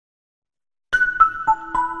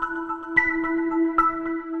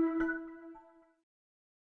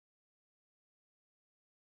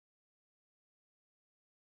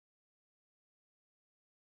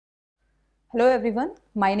Hello everyone,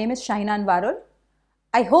 my name is Shahina Anwaru.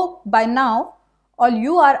 I hope by now all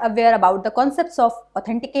you are aware about the concepts of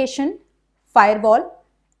authentication, firewall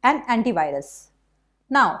and antivirus.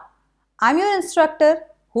 Now, I'm your instructor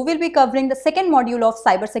who will be covering the second module of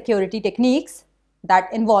cybersecurity techniques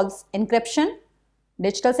that involves encryption,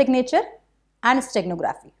 digital signature and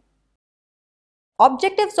steganography.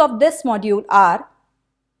 Objectives of this module are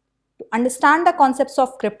to understand the concepts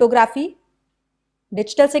of cryptography,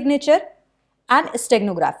 digital signature and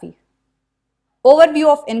steganography. Overview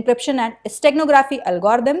of encryption and steganography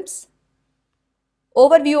algorithms.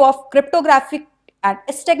 Overview of cryptographic and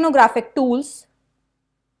steganographic tools.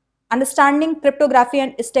 Understanding cryptography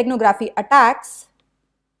and steganography attacks.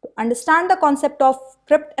 To understand the concept of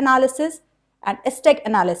cryptanalysis and steg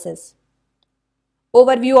analysis.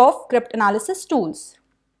 Overview of cryptanalysis tools.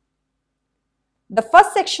 The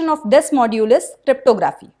first section of this module is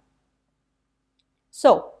cryptography.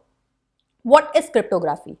 So, what is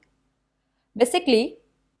cryptography? Basically,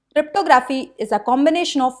 cryptography is a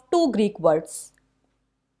combination of two Greek words,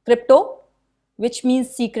 crypto, which means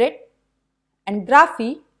secret, and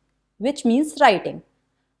graphy, which means writing.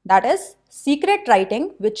 That is, secret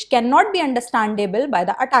writing which cannot be understandable by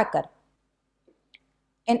the attacker.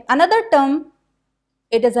 In another term,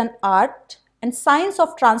 it is an art and science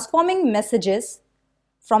of transforming messages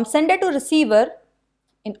from sender to receiver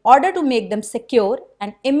in order to make them secure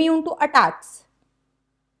and immune to attacks.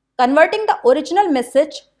 Converting the original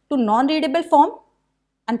message to non-readable form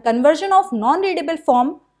and conversion of non-readable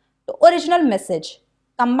form to original message,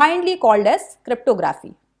 combinedly called as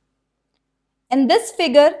cryptography. In this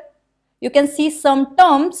figure, you can see some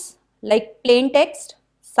terms like plain text,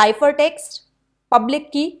 ciphertext,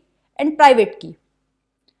 public key and private key.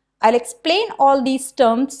 I'll explain all these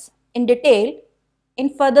terms in detail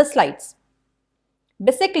in further slides.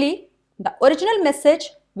 Basically, the original message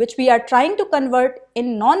which we are trying to convert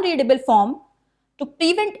in non-readable form to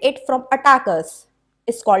prevent it from attackers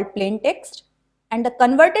is called plain text, and the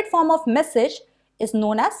converted form of message is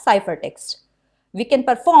known as ciphertext. We can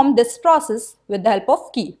perform this process with the help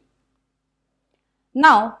of key.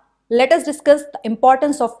 Now, let us discuss the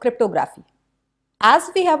importance of cryptography. As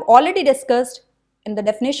we have already discussed in the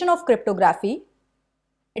definition of cryptography,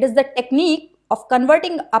 it is the technique of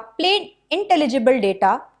converting a plain intelligible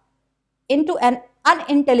data into an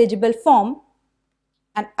unintelligible form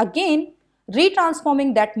and again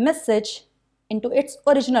retransforming that message into its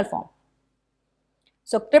original form.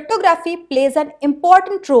 So, cryptography plays an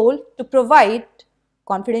important role to provide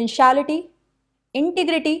confidentiality,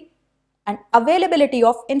 integrity and availability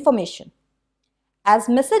of information. As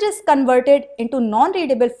message is converted into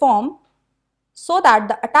non-readable form so that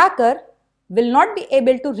the attacker will not be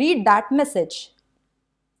able to read that message.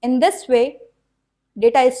 In this way,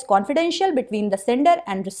 data is confidential between the sender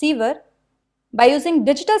and receiver. By using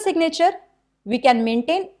digital signature, we can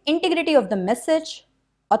maintain integrity of the message,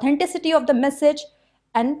 authenticity of the message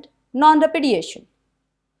and non-repudiation.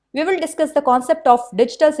 We will discuss the concept of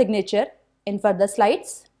digital signature in further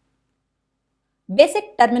slides.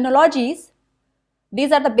 Basic terminologies.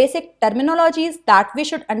 These are the basic terminologies that we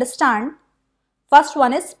should understand. First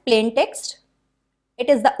one is plain text. It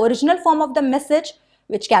is the original form of the message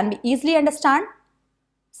which can be easily understood.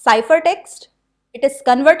 Ciphertext. It is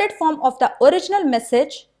converted form of the original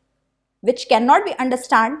message which cannot be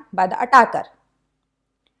understood by the attacker.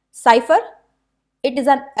 Cipher. It is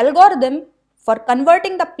an algorithm for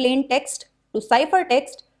converting the plain text to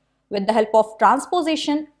ciphertext with the help of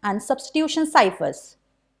transposition and substitution ciphers.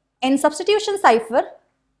 In substitution cipher,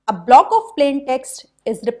 a block of plain text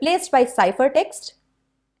is replaced by ciphertext,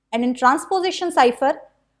 and in transposition cipher,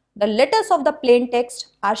 the letters of the plain text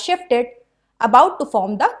are shifted about to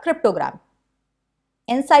form the cryptogram.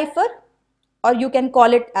 In cipher, or you can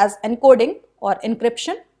call it as encoding or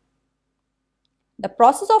encryption, the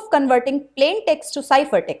process of converting plain text to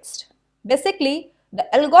ciphertext. Basically,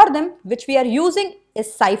 the algorithm which we are using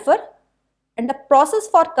is cipher and the process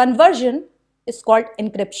for conversion is called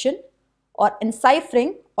encryption or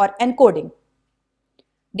enciphering or encoding.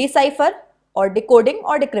 Decipher or decoding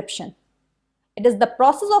or decryption. It is the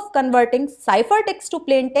process of converting ciphertext to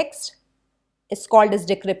plain text is called as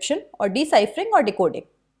decryption or deciphering or decoding.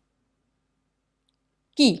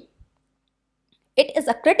 Key. It is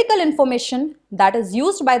a critical information that is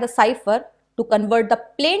used by the cipher to convert the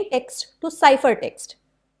plain text to ciphertext.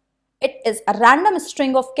 It is a random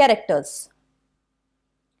string of characters.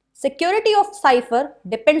 Security of cipher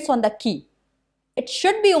depends on the key. It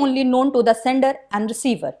should be only known to the sender and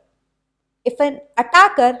receiver. If an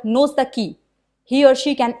attacker knows the key, he or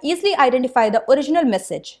she can easily identify the original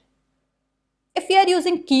message. If we are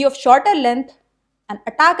using key of shorter length an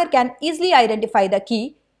attacker can easily identify the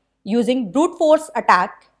key using brute force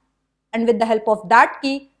attack, and with the help of that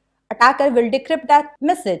key, attacker will decrypt that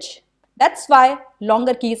message. That's why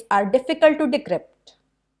longer keys are difficult to decrypt.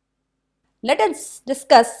 Let us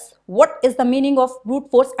discuss what is the meaning of brute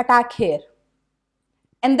force attack here.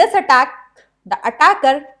 In this attack, the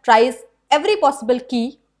attacker tries every possible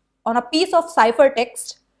key on a piece of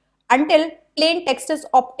ciphertext until plain text is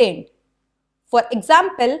obtained. For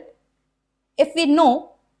example, if we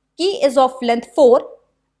know key is of length 4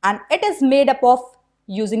 and it is made up of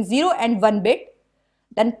using 0 and 1 bit,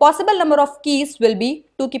 then possible number of keys will be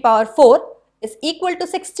 2 to the power 4 is equal to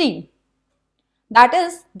 16. That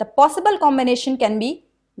is, the possible combination can be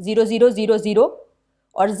 0000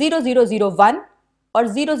 or 0001 or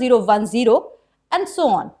 0010 and so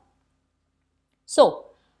on. So,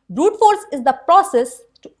 brute force is the process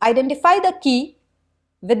to identify the key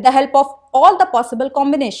with the help of all the possible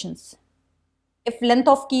combinations. If length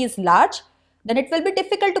of key is large, then it will be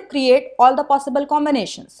difficult to create all the possible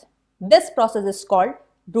combinations. This process is called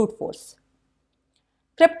brute force.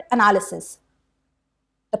 Cryptanalysis.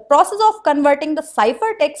 The process of converting the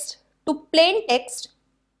ciphertext to plain text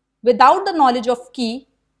without the knowledge of key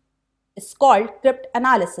is called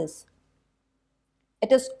cryptanalysis.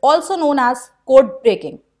 It is also known as code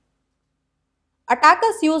breaking.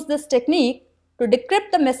 Attackers use this technique to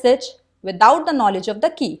decrypt the message without the knowledge of the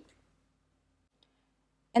key.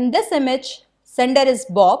 In this image, sender is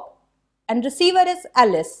Bob and receiver is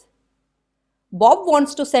Alice. Bob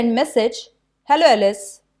wants to send message, "Hello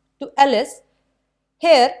Alice," to Alice.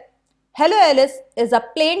 Here, "Hello Alice" is a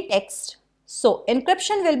plain text, so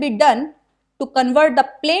encryption will be done to convert the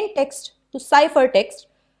plain text to ciphertext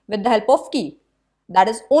with the help of key that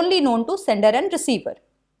is only known to sender and receiver.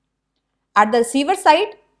 At the receiver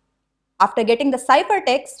side, after getting the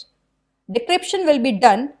ciphertext, decryption will be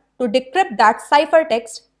done to decrypt that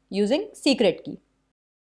ciphertext using secret key.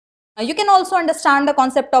 You can also understand the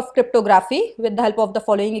concept of cryptography with the help of the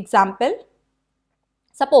following example.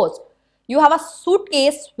 Suppose you have a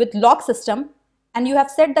suitcase with lock system and you have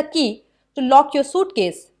set the key to lock your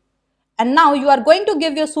suitcase, and now you are going to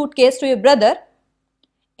give your suitcase to your brother.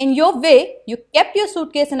 In your way, you kept your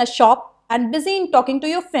suitcase in a shop and busy in talking to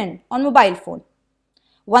your friend on mobile phone.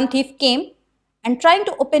 One thief came and trying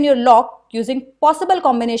to open your lock using possible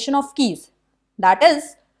combination of keys. That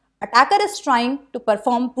is, attacker is trying to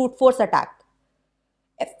perform brute force attack.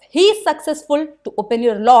 If he is successful to open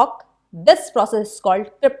your lock, this process is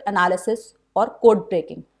called cryptanalysis or code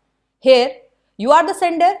breaking. Here, you are the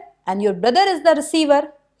sender and your brother is the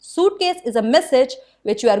receiver. Suitcase is a message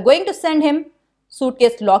which you are going to send him.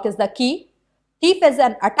 Suitcase lock is the key. Thief is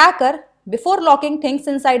an attacker. Before locking things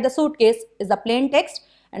inside the suitcase is the plain text,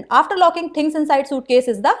 and after locking things inside suitcase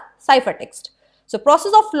is the ciphertext. So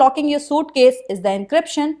process of locking your suitcase is the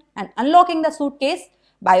encryption, and unlocking the suitcase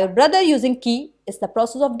by your brother using key is the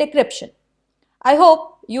process of decryption. I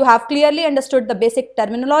hope you have clearly understood the basic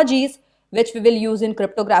terminologies which we will use in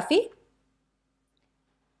cryptography.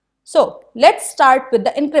 So let's start with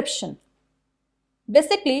the encryption.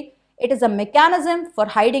 Basically, it is a mechanism for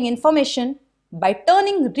hiding information by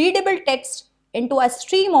turning readable text into a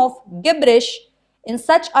stream of gibberish in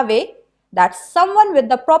such a way that someone with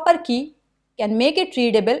the proper key can make it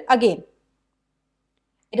readable again.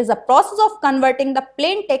 It is a process of converting the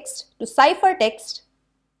plain text to ciphertext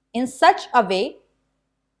in such a way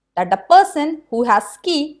that the person who has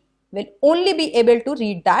key will only be able to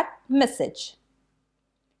read that message.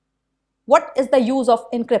 What is the use of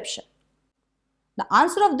encryption? The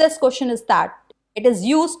answer of this question is that it is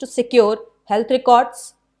used to secure health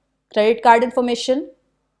records, credit card information,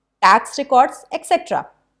 tax records, etc.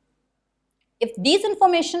 If these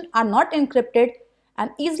information are not encrypted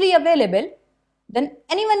and easily available, then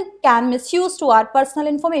anyone can misuse to our personal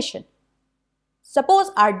information.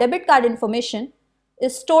 Suppose our debit card information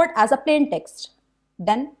is stored as a plain text.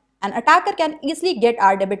 Then an attacker can easily get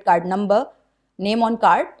our debit card number, name on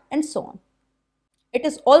card, and so on. It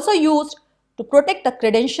is also used to protect the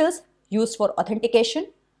credentials used for authentication.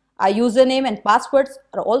 Our username and passwords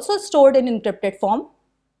are also stored in encrypted form.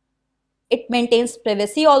 It maintains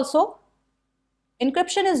privacy also.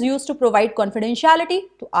 Encryption is used to provide confidentiality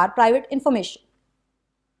to our private information.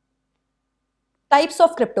 Types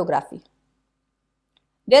of cryptography.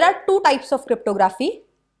 There are two types of cryptography.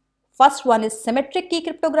 First one is symmetric key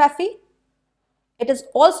cryptography. It is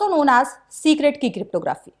also known as secret key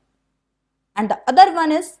cryptography. And the other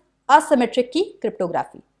one is asymmetric key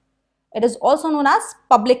cryptography. It is also known as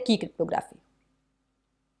public key cryptography.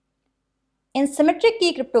 In symmetric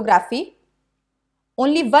key cryptography,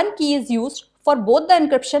 only one key is used for both the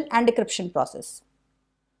encryption and decryption process.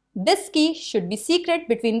 This key should be secret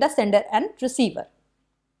between the sender and receiver.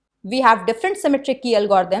 We have different symmetric key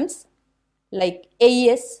algorithms like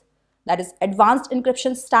AES, that is Advanced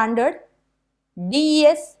Encryption Standard,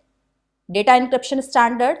 DES, Data Encryption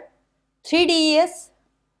Standard, 3DES,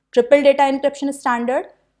 Triple Data Encryption Standard,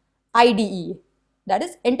 IDE, that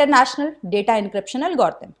is International Data Encryption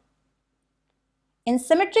Algorithm. In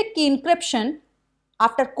symmetric key encryption,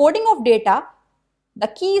 after coding of data, the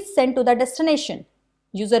key is sent to the destination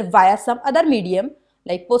user via some other medium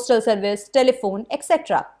like postal service, telephone,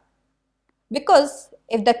 etc. Because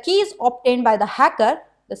if the key is obtained by the hacker,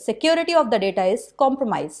 the security of the data is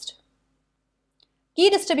compromised. Key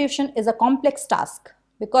distribution is a complex task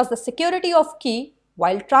because the security of key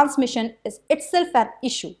while transmission is itself an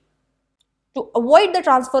issue. To avoid the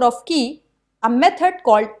transfer of key, a method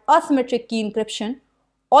called asymmetric key encryption,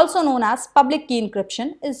 also known as public key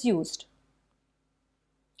encryption, is used.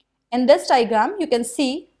 In this diagram, you can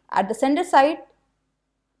see at the sender side,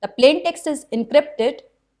 the plain text is encrypted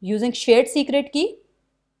using shared secret key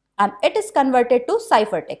and it is converted to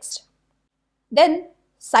ciphertext. Then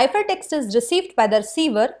ciphertext is received by the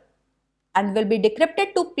receiver and will be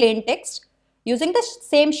decrypted to plain text using the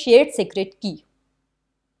same shared secret key.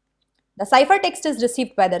 The ciphertext is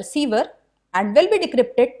received by the receiver and will be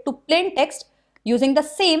decrypted to plain text using the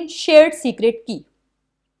same shared secret key.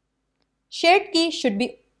 Shared key should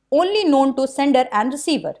be only known to sender and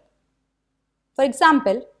receiver. For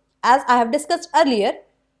example, as I have discussed earlier,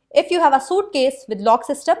 if you have a suitcase with lock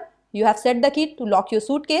system, you have set the key to lock your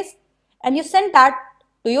suitcase and you send that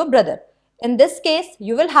to your brother. In this case,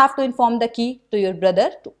 you will have to inform the key to your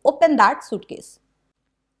brother to open that suitcase.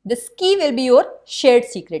 This key will be your shared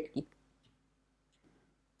secret key.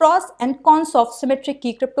 Pros and cons of symmetric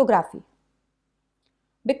key cryptography.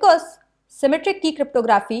 Because symmetric key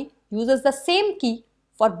cryptography uses the same key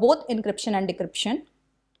for both encryption and decryption,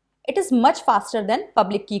 it is much faster than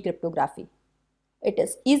public key cryptography. It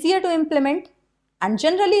is easier to implement and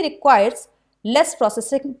generally requires less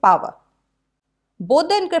processing power. Both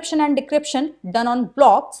the encryption and decryption done on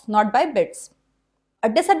blocks, not by bits. A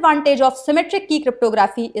disadvantage of symmetric key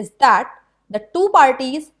cryptography is that the two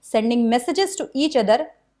parties sending messages to each other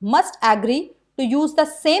must agree to use the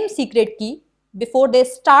same secret key before they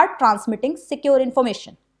start transmitting secure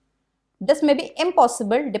information. This may be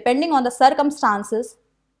impossible depending on the circumstances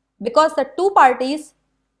because the two parties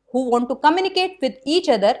who want to communicate with each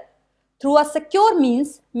other through a secure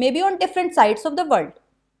means may be on different sides of the world.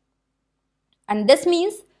 And this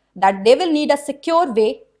means that they will need a secure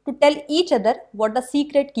way to tell each other what the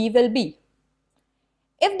secret key will be.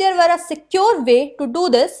 If there were a secure way to do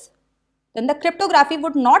this, then the cryptography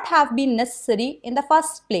would not have been necessary in the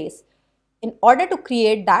first place in order to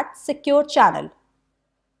create that secure channel.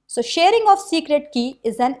 So sharing of secret key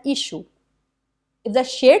is an issue. If the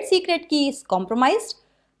shared secret key is compromised,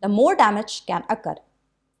 the more damage can occur.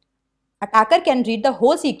 Attacker can read the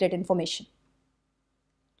whole secret information.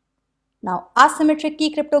 Now, asymmetric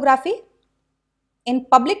key cryptography. In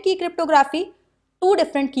public key cryptography, two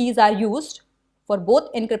different keys are used for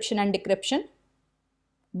both encryption and decryption.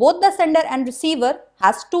 Both the sender and receiver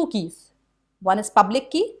has two keys. One is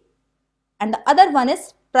public key and the other one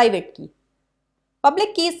is private key.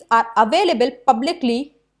 Public keys are available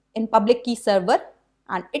publicly in public key server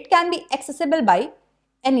and it can be accessible by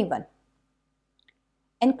anyone.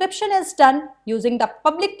 Encryption is done using the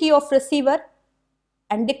public key of receiver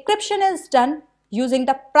and decryption is done using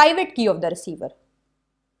the private key of the receiver.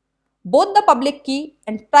 Both the public key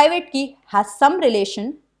and private key has some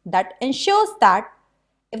relation that ensures that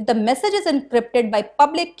if the message is encrypted by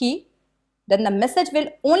public key, then the message will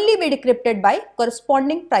only be decrypted by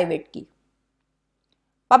corresponding private key.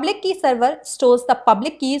 Public key server stores the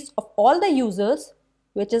public keys of all the users,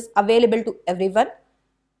 which is available to everyone,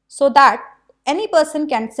 so that any person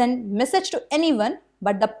can send message to anyone,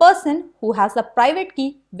 but the person who has the private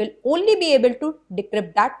key will only be able to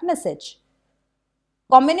decrypt that message.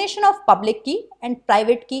 Combination of public key and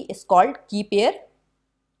private key is called key pair.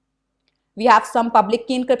 We have some public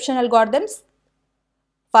key encryption algorithms.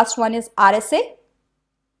 First one is RSA.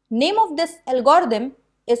 Name of this algorithm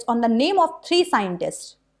is on the name of three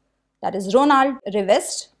scientists, that is Ronald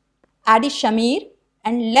Rivest, Adi Shamir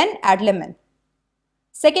and Len Adleman.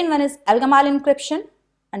 Second one is Algamal encryption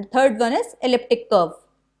and third one is elliptic curve.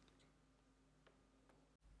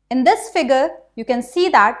 In this figure, you can see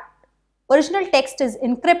that original text is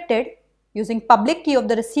encrypted using public key of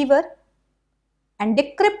the receiver and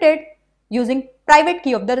decrypted using private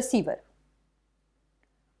key of the receiver.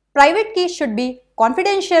 Private key should be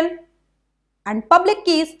confidential and public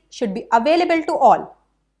keys should be available to all.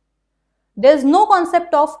 There is no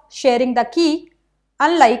concept of sharing the key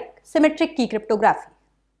unlike symmetric key cryptography.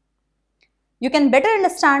 You can better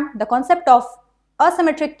understand the concept of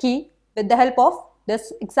asymmetric key with the help of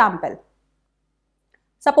this example.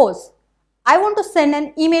 Suppose I want to send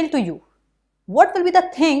an email to you. What will be the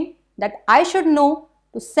thing that I should know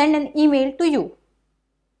to send an email to you?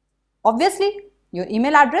 Obviously, your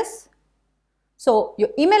email address. So, your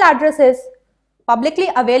email address is publicly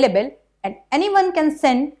available and anyone can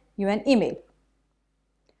send you an email.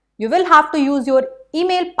 You will have to use your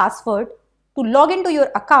email password to log into your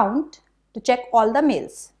account to check all the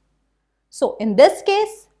mails. So, in this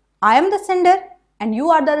case, I am the sender and you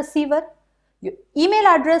are the receiver. Your email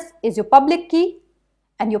address is your public key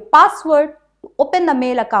and your password to open the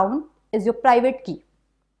mail account is your private key.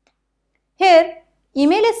 Here,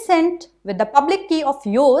 email is sent with the public key of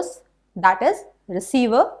yours, that is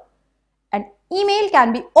receiver, and email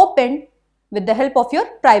can be opened with the help of your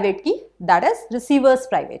private key, that is receiver's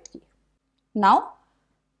private key. Now,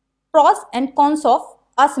 pros and cons of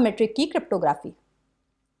asymmetric key cryptography.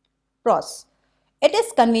 Pros. It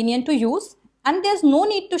is convenient to use and there is no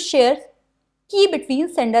need to share key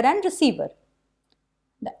between sender and receiver.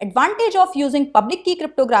 The advantage of using public key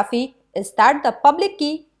cryptography is that the public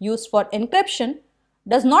key used for encryption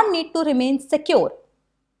does not need to remain secure.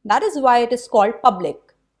 That is why it is called public,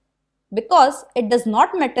 because it does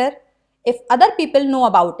not matter if other people know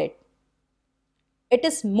about it. It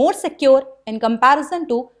is more secure in comparison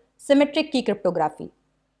to symmetric key cryptography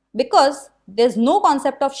because there is no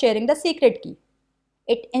concept of sharing the secret key.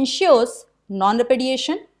 It ensures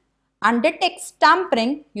non-repudiation and detects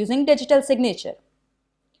tampering using digital signature.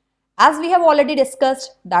 As we have already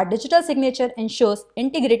discussed that digital signature ensures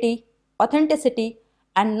integrity, authenticity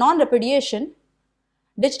and non-repudiation,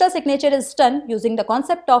 digital signature is done using the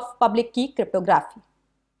concept of public key cryptography.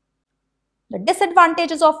 The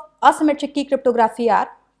disadvantages of asymmetric key cryptography are,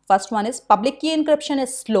 first one is public key encryption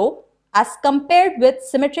is slow as compared with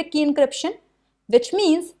symmetric key encryption, which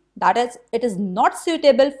means that it is not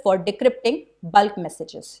suitable for decrypting bulk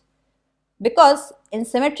messages. Because in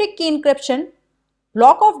symmetric key encryption,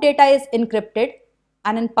 block of data is encrypted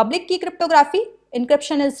and in public key cryptography,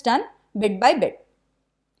 encryption is done bit by bit.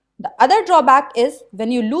 The other drawback is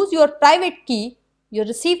when you lose your private key, your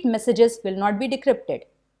received messages will not be decrypted.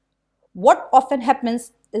 What often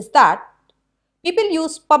happens is that people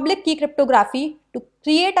use public key cryptography to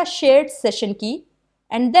create a shared session key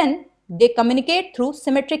and then they communicate through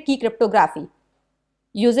symmetric key cryptography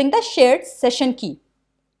using the shared session key.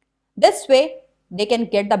 This way, they can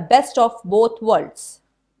get the best of both worlds,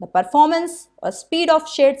 the performance or speed of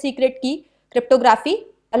shared secret key cryptography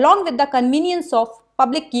along with the convenience of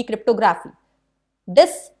public key cryptography.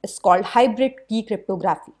 This is called hybrid key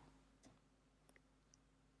cryptography.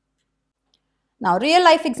 Now, real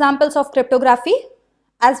life examples of cryptography.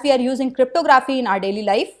 As we are using cryptography in our daily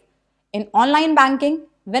life, in online banking,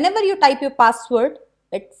 whenever you type your password,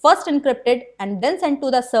 it first encrypted and then sent to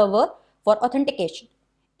the server for authentication.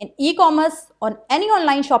 In e-commerce, on any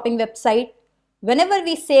online shopping website, whenever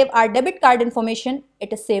we save our debit card information,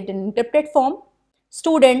 it is saved in encrypted form.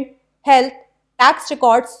 Student, health, tax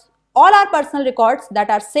records, all our personal records that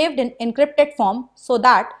are saved in encrypted form so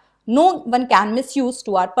that no one can misuse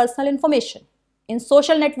to our personal information. In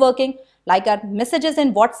social networking, like our messages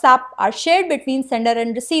in WhatsApp are shared between sender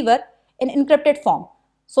and receiver in encrypted form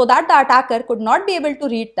so that the attacker could not be able to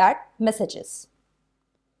read that messages.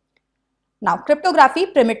 Now, cryptography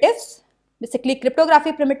primitives. Basically,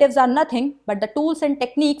 cryptography primitives are nothing but the tools and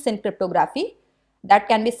techniques in cryptography that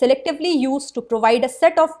can be selectively used to provide a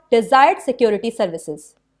set of desired security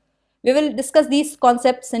services. We will discuss these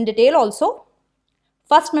concepts in detail also.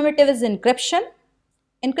 First primitive is encryption.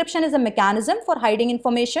 Encryption is a mechanism for hiding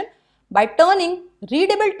information by turning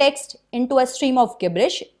readable text into a stream of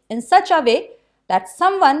gibberish in such a way that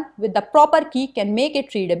someone with the proper key can make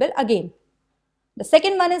it readable again. The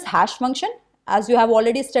second one is hash function. As you have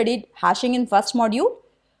already studied hashing in first module,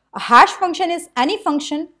 a hash function is any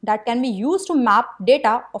function that can be used to map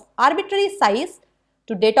data of arbitrary size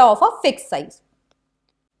to data of a fixed size.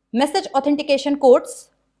 Message authentication codes,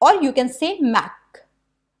 or you can say MAC.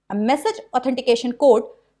 A message authentication code,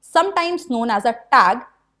 sometimes known as a tag,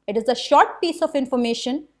 it is a short piece of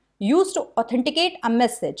information used to authenticate a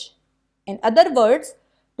message. In other words,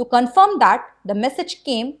 to confirm that the message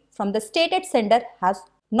came from the stated sender has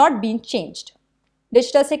not been changed.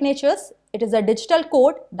 Digital signatures, it is a digital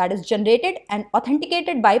code that is generated and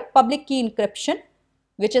authenticated by public key encryption,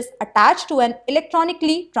 which is attached to an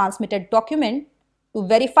electronically transmitted document to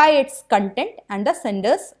verify its content and the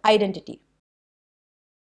sender's identity.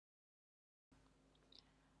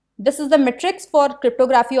 This is the matrix for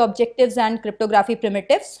cryptography objectives and cryptography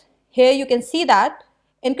primitives. Here you can see that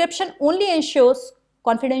Encryption only ensures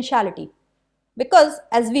confidentiality because,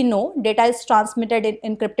 as we know, data is transmitted in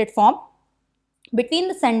encrypted form between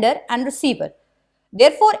the sender and receiver.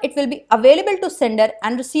 Therefore, it will be available to sender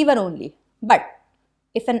and receiver only. But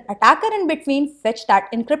if an attacker in between fetch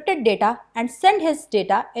that encrypted data and send his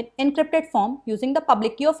data in encrypted form using the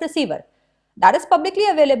public key of receiver, that is publicly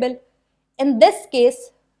available. In this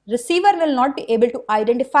case, receiver will not be able to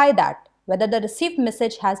identify that whether the received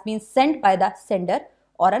message has been sent by the sender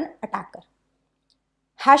or an attacker.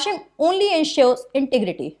 Hashing only ensures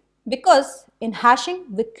integrity because in hashing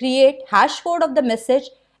we create hash code of the message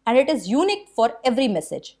and it is unique for every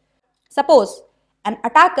message. Suppose an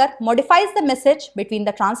attacker modifies the message between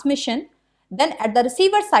the transmission, then at the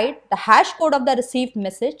receiver side the hash code of the received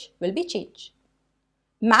message will be changed.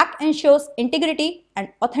 MAC ensures integrity and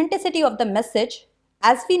authenticity of the message.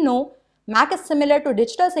 As we know, MAC is similar to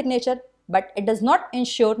digital signature but it does not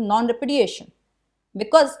ensure non-repudiation.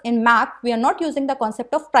 Because in MAC, we are not using the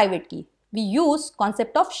concept of private key. We use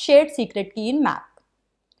concept of shared secret key in MAC.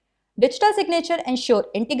 Digital signature ensure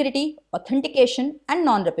integrity, authentication and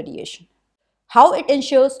non-repudiation. How it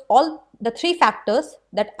ensures all the three factors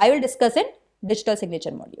that I will discuss in digital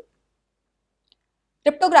signature module.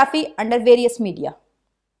 Cryptography under various media.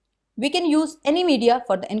 We can use any media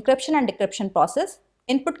for the encryption and decryption process.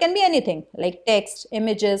 Input can be anything like text,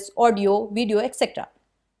 images, audio, video, etc.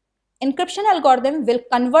 Encryption algorithm will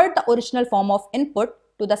convert the original form of input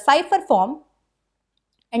to the cipher form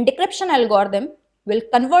and decryption algorithm will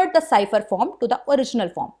convert the cipher form to the original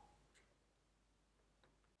form.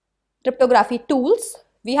 Cryptography tools.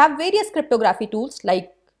 We have various cryptography tools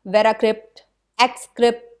like VeraCrypt,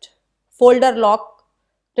 Xcrypt, Folder Lock,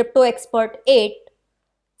 Crypto Expert 8,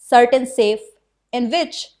 Certain Safe, in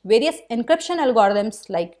which various encryption algorithms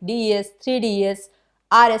like DES, 3DES,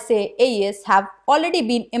 RSA, AES have already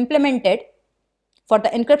been implemented for the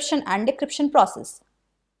encryption and decryption process.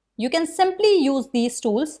 You can simply use these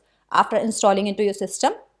tools after installing into your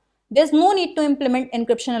system. There is no need to implement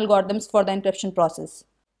encryption algorithms for the encryption process.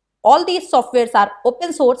 All these softwares are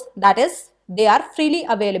open source, that is, they are freely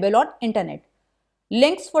available on internet.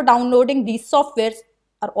 Links for downloading these softwares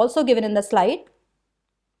are also given in the slide.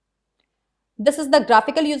 This is the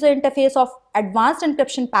graphical user interface of Advanced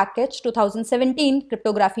Encryption Package 2017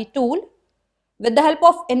 cryptography tool. With the help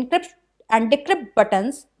of encrypt and decrypt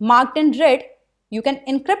buttons marked in red, you can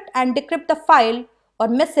encrypt and decrypt the file or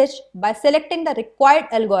message by selecting the required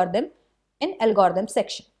algorithm in algorithm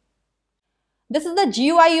section. This is the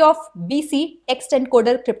GUI of BC text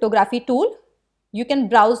encoder cryptography tool. You can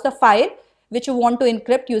browse the file which you want to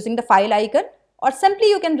encrypt using the file icon, or simply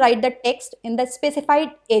you can write the text in the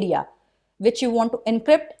specified area which you want to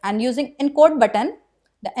encrypt, and using encode button,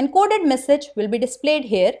 the encoded message will be displayed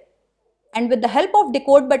here, and with the help of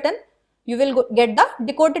decode button, you will get the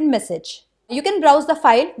decoded message. You can browse the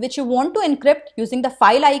file which you want to encrypt using the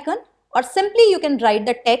file icon, or simply you can write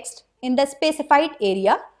the text in the specified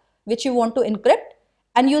area which you want to encrypt,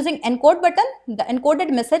 and using encode button, the encoded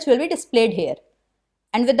message will be displayed here.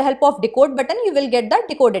 And with the help of decode button, you will get the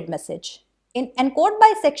decoded message. In encode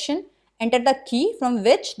by section, enter the key from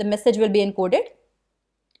which the message will be encoded.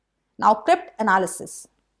 Now, crypt analysis.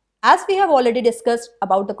 As we have already discussed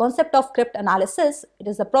about the concept of crypt analysis, it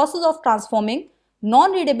is the process of transforming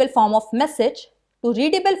non-readable form of message to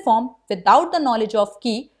readable form without the knowledge of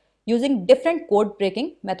key using different code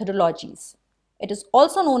breaking methodologies. It is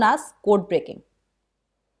also known as code breaking.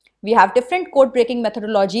 We have different code breaking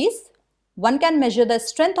methodologies. One can measure the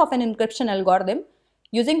strength of an encryption algorithm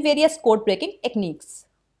using various code breaking techniques.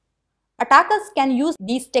 Attackers can use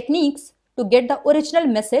these techniques to get the original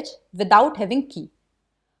message without having key.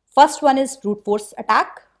 First one is brute force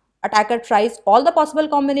attack. Attacker tries all the possible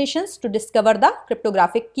combinations to discover the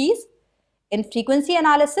cryptographic keys. In frequency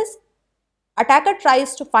analysis, attacker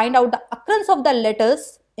tries to find out the occurrence of the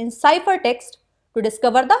letters in ciphertext to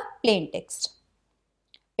discover the plain text.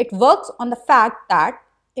 It works on the fact that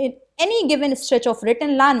in any given stretch of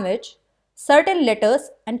written language, certain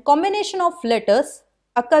letters and combination of letters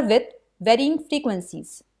occur with varying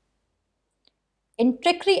frequencies. In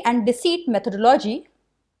trickery and deceit methodology,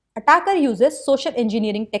 attacker uses social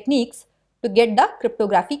engineering techniques to get the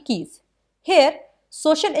cryptography keys. Here,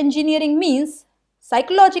 social engineering means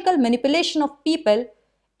psychological manipulation of people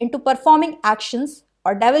into performing actions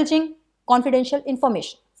or divulging confidential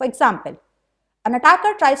information. For example, an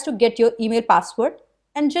attacker tries to get your email password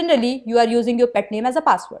and generally you are using your pet name as a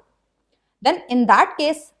password. Then in that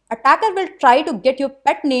case, attacker will try to get your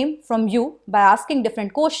pet name from you by asking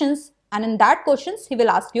different questions, and in that questions he will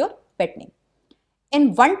ask your pet name.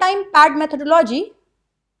 In one-time pad methodology,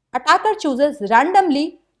 attacker chooses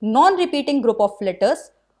randomly non-repeating group of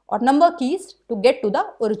letters or number keys to get to the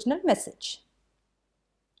original message.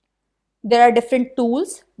 There are different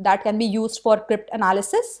tools that can be used for crypt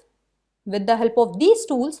analysis. With the help of these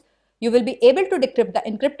tools, you will be able to decrypt the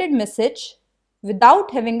encrypted message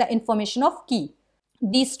without having the information of key.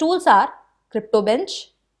 These tools are CryptoBench,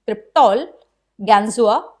 Cryptol,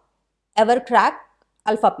 Ganzua, Evercrack,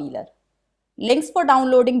 AlphaPeeler. Links for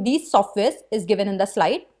downloading these softwares is given in the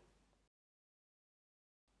slide.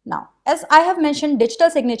 Now, as I have mentioned digital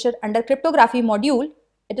signature under cryptography module,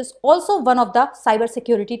 it is also one of the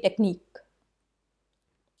cybersecurity technique.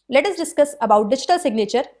 Let us discuss about digital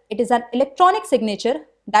signature. It is an electronic signature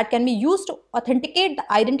that can be used to authenticate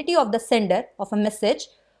the identity of the sender of a message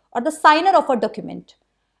or the signer of a document,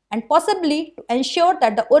 and possibly to ensure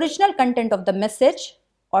that the original content of the message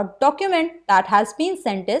or document that has been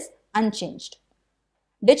sent is unchanged.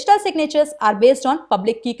 Digital signatures are based on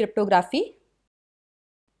public key cryptography.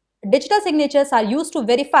 Digital signatures are used to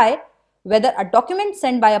verify whether a document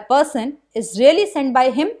sent by a person is really sent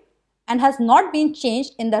by him and has not been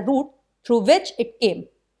changed in the route through which it came.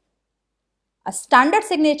 A standard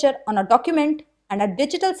signature on a document and a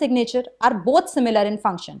digital signature are both similar in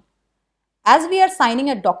function, as we are signing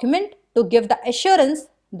a document to give the assurance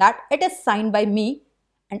that it is signed by me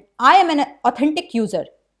and I am an authentic user.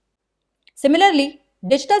 Similarly,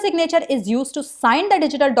 digital signature is used to sign the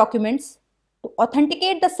digital documents to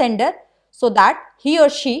authenticate the sender so that he or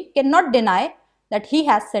she cannot deny that he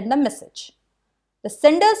has sent the message. The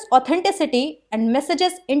sender's authenticity and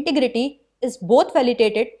message's integrity is both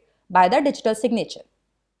validated by the digital signature.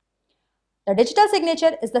 The digital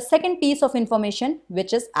signature is the second piece of information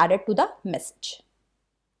which is added to the message.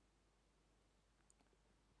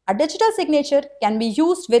 A digital signature can be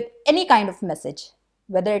used with any kind of message,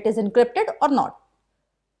 whether it is encrypted or not.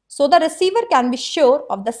 So the receiver can be sure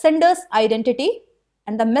of the sender's identity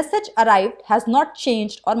and the message arrived has not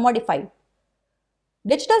changed or modified.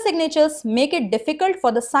 Digital signatures make it difficult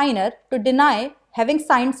for the signer to deny having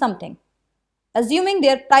signed something, assuming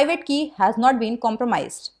their private key has not been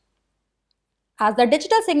compromised. As the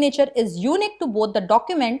digital signature is unique to both the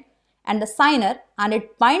document and the signer and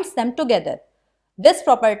it binds them together, this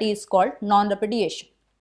property is called non-repudiation.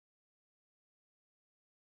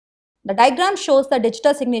 The diagram shows the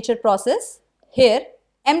digital signature process. Here,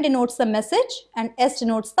 M denotes the message and S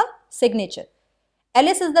denotes the signature.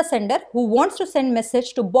 Alice is the sender who wants to send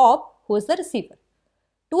message to Bob, who is the receiver.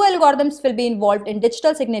 Two algorithms will be involved in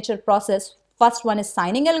digital signature process. First one is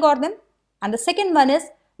signing algorithm and the second one is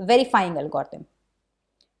verifying algorithm.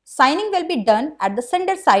 Signing will be done at the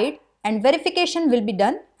sender side and verification will be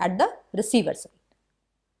done at the receiver side.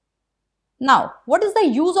 Now, what is the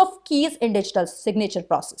use of keys in digital signature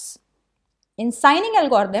process? In signing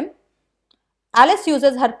algorithm, Alice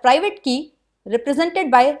uses her private key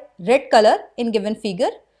represented by red color in given figure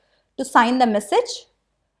to sign the message.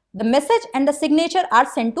 The message and the signature are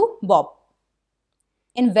sent to Bob.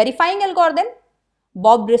 In verifying algorithm,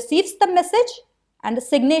 Bob receives the message and the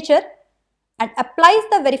signature and applies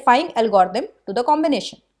the verifying algorithm to the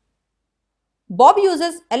combination. Bob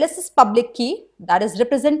uses Alice's public key that is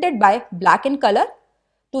represented by black in color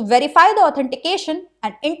to verify the authentication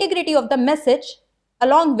and integrity of the message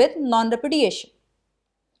along with non-repudiation.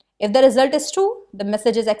 If the result is true, the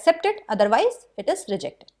message is accepted, otherwise it is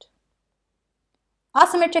rejected.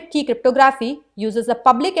 Asymmetric key cryptography uses the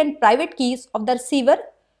public and private keys of the receiver,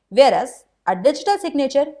 whereas a digital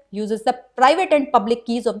signature uses the private and public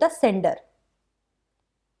keys of the sender.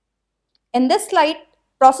 In this slide,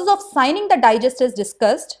 process of signing the digest is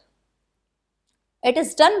discussed. It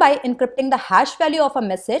is done by encrypting the hash value of a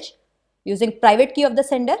message using private key of the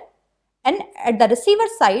sender, and at the receiver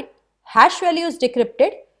side, hash value is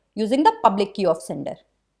decrypted using the public key of sender.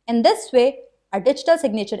 In this way, a digital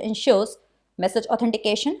signature ensures message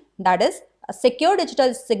authentication, that is, a secure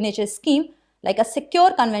digital signature scheme like a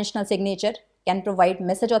secure conventional signature can provide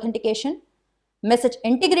message authentication. Message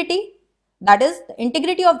integrity, that is, the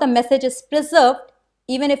integrity of the message is preserved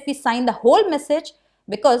even if we sign the whole message,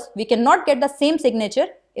 because we cannot get the same signature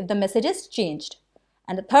if the message is changed.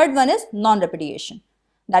 And the third one is non-repudiation,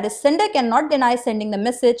 that is, sender cannot deny sending the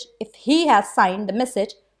message if he has signed the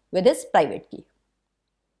message with his private key.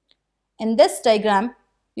 In this diagram,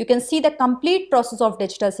 you can see the complete process of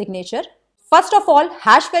digital signature. First of all,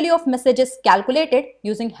 hash value of message is calculated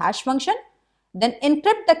using hash function, then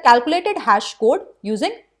encrypt the calculated hash code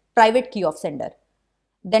using private key of sender.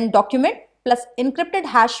 Then document plus encrypted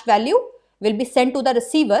hash value will be sent to the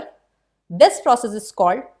receiver. This process is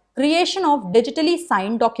called creation of digitally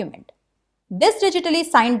signed document. This digitally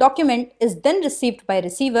signed document is then received by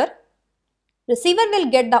receiver. Receiver will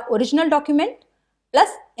get the original document, plus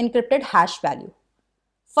encrypted hash value.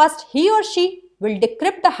 First, he or she will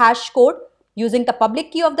decrypt the hash code using the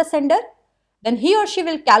public key of the sender. Then he or she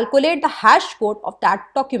will calculate the hash code of that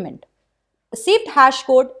document. Received hash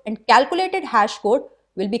code and calculated hash code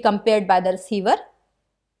will be compared by the receiver.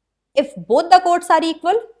 If both the codes are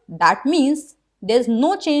equal, that means there is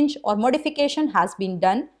no change or modification has been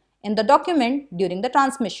done in the document during the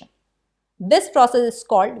transmission. This process is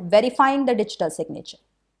called verifying the digital signature.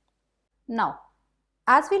 Now,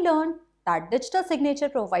 as we learned that digital signature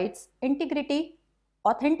provides integrity,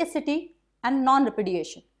 authenticity and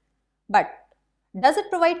non-repudiation. But does it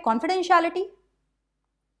provide confidentiality?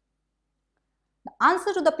 The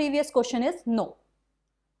answer to the previous question is no.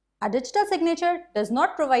 A digital signature does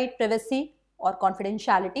not provide privacy or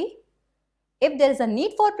confidentiality. If there is a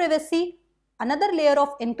need for privacy, another layer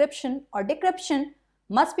of encryption or decryption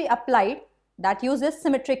must be applied that uses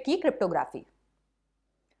symmetric key cryptography.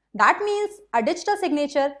 That means a digital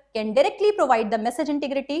signature can directly provide the message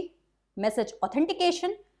integrity, message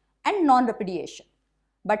authentication and non-repudiation.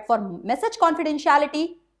 But for message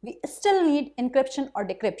confidentiality, we still need encryption or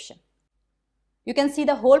decryption. You can see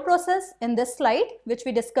the whole process in this slide which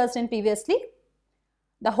we discussed in previously.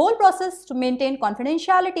 The whole process to maintain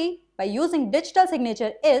confidentiality by using digital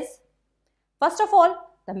signature is, first of all,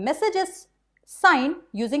 the message is signed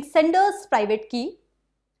using sender's private key.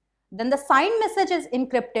 Then the signed message is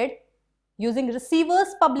encrypted using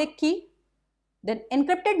receiver's public key. Then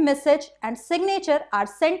encrypted message and signature are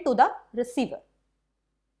sent to the receiver.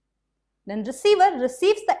 Then receiver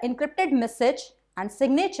receives the encrypted message and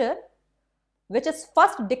signature, which is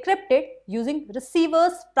first decrypted using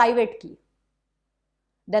receiver's private key.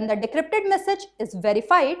 Then the decrypted message is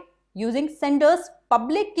verified using sender's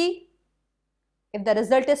public key. If the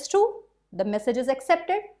result is true, the message is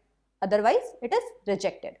accepted, otherwise it is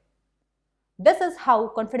rejected. This is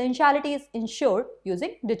how confidentiality is ensured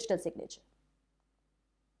using digital signature.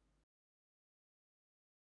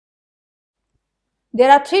 There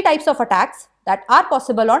are three types of attacks that are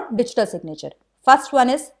possible on digital signature. First one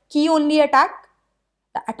is key-only attack.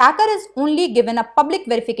 The attacker is only given a public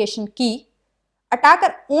verification key.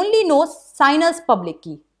 Attacker only knows signer's public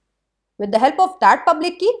key. With the help of that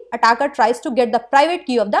public key, attacker tries to get the private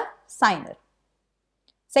key of the signer.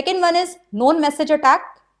 Second one is known message attack.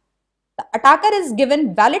 The attacker is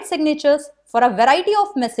given valid signatures for a variety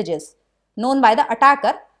of messages known by the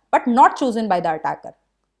attacker but not chosen by the attacker.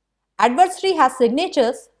 Adversary has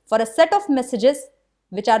signatures for a set of messages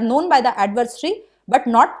which are known by the adversary but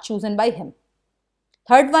not chosen by him.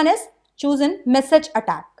 Third one is chosen message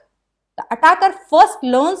attack. The attacker first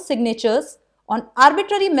learns signatures on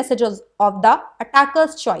arbitrary messages of the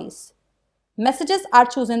attacker's choice. Messages are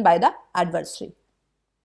chosen by the adversary.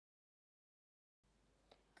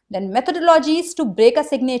 Then methodologies to break a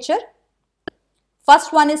signature.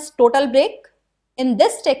 First one is total break. In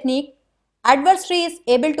this technique, adversary is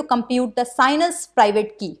able to compute the signer's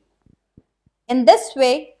private key. In this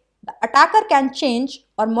way, the attacker can change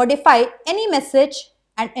or modify any message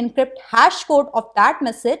and encrypt hash code of that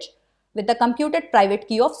message with the computed private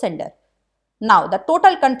key of sender. Now, the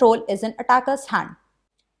total control is in attacker's hand.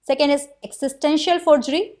 Second is existential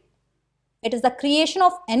forgery. It is the creation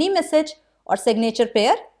of any message or signature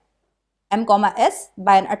pair M, S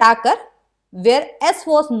by an attacker where S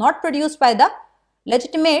was not produced by the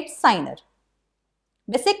legitimate signer.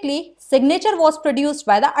 Basically, signature was produced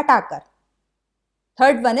by the attacker.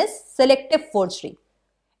 Third one is selective forgery.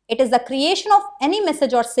 It is the creation of any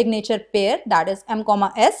message or signature pair, that is M,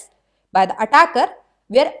 S, by the attacker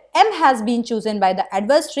where M has been chosen by the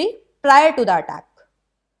adversary prior to the attack.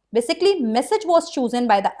 Basically, message was chosen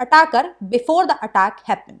by the attacker before the attack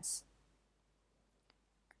happens.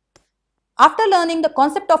 After learning the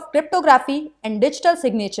concept of cryptography and digital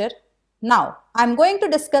signature, now I am going to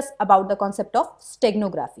discuss about the concept of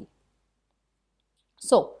steganography.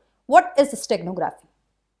 So, what is steganography?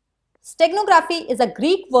 Steganography is a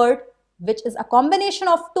Greek word which is a combination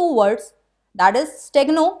of two words, that is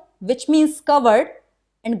stegno, which means covered,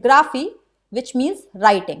 and graphy, which means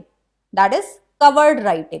writing, that is covered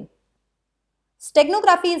writing.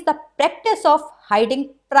 Steganography is the practice of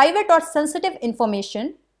hiding private or sensitive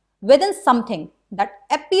information within something that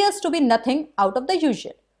appears to be nothing out of the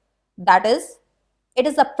usual. That is, it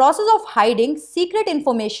is the process of hiding secret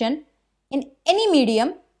information in any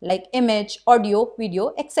medium like image, audio,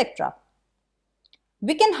 video, etc.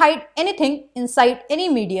 We can hide anything inside any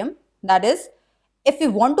medium. That is, if we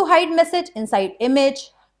want to hide message inside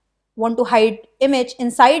image, want to hide image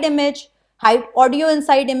inside image, hide audio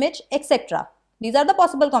inside image, etc. These are the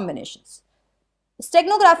possible combinations.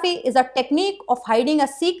 Steganography is a technique of hiding a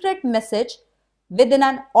secret message within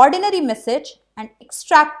an ordinary message and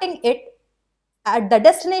extracting it at the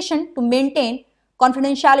destination to maintain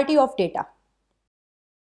confidentiality of data.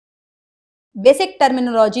 Basic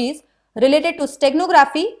terminologies related to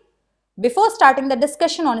steganography. Before starting the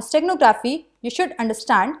discussion on steganography, you should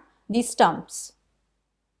understand these terms.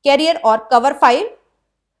 Carrier or cover file,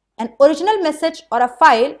 an original message or a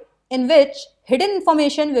file in which hidden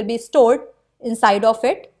information will be stored inside of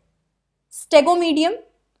it. Stegomedium,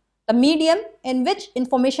 the medium in which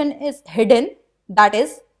information is hidden, that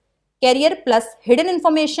is, carrier plus hidden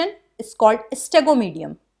information is called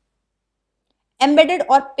stegomedium. Embedded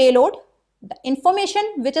or payload, the information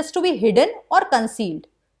which is to be hidden or concealed.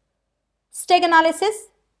 Steg analysis,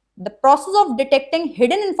 the process of detecting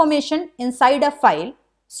hidden information inside a file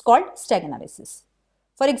is called steg analysis.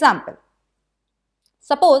 For example,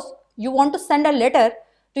 suppose you want to send a letter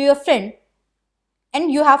to your friend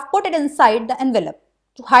and you have put it inside the envelope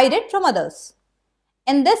to hide it from others.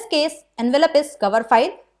 In this case, envelope is cover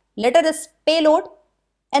file, letter is payload,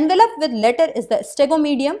 envelope with letter is the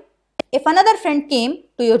stegomedium. If another friend came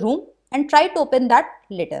to your room and tried to open that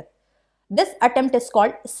letter, this attempt is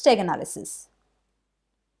called steg analysis.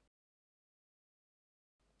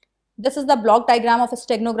 This is the block diagram of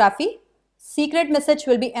steganography. Secret message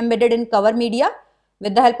will be embedded in cover media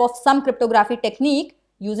with the help of some cryptography technique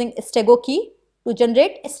using stego key to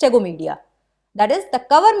generate stegomedia. That is the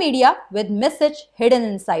cover media with message hidden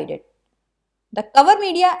inside it. The cover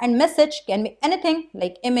media and message can be anything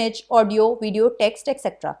like image, audio, video, text,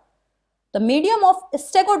 etc. The medium of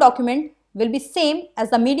stego document will be same as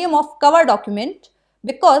the medium of cover document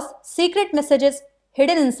because secret message is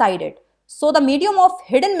hidden inside it. So the medium of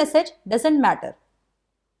hidden message doesn't matter.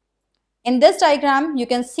 In this diagram, you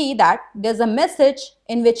can see that there's a message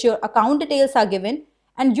in which your account details are given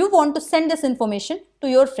and you want to send this information to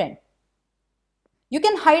your friend. You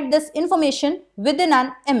can hide this information within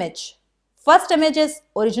an image. First image is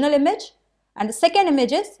original image and the second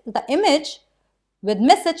image is the image with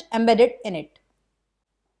message embedded in it.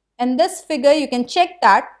 In this figure, you can check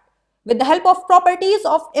that with the help of properties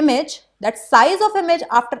of image, that size of image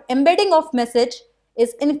after embedding of message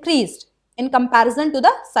is increased in comparison to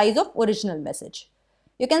the size of original message.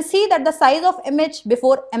 You can see that the size of image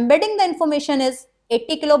before embedding the information is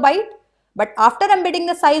 80 kilobyte, but after embedding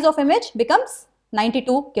the size of image becomes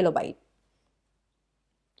 92 kilobyte.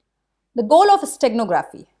 The goal of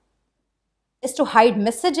steganography is to hide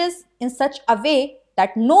messages in such a way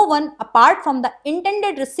that no one apart from the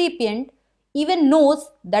intended recipient even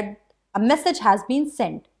knows that a message has been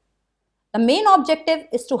sent. The main objective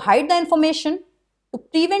is to hide the information to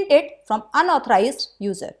prevent it from unauthorized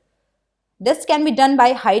user. This can be done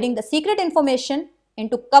by hiding the secret information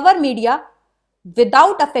into cover media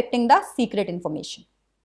without affecting the secret information.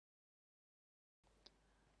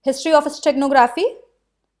 History of steganography.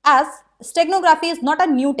 As steganography is not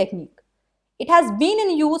a new technique, it has been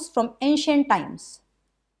in use from ancient times.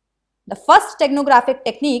 The first steganographic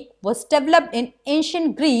technique was developed in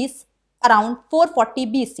ancient Greece around 440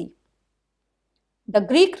 BC. The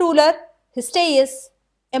Greek ruler Hysterius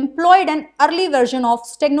employed an early version of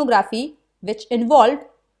steganography which involved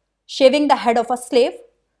shaving the head of a slave,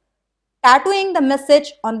 tattooing the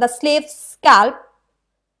message on the slave's scalp,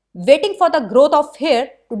 waiting for the growth of hair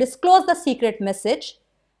to disclose the secret message,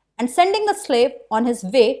 and sending the slave on his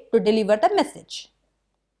way to deliver the message.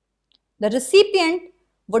 The recipient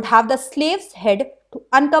would have the slave's head to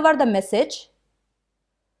uncover the message.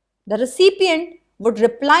 The recipient would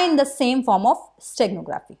reply in the same form of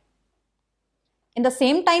steganography. In the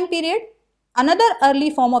same time period, another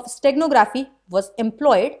early form of steganography was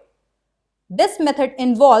employed. This method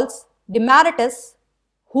involves Demaratus,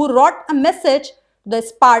 who wrote a message to the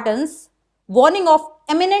Spartans warning of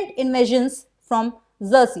imminent invasions from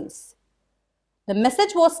Xerxes. The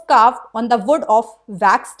message was carved on the wood of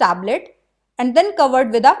wax tablet and then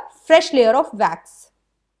covered with a fresh layer of wax.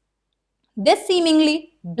 This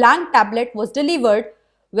seemingly blank tablet was delivered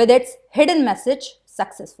with its hidden message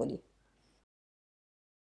successfully.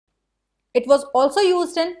 It was also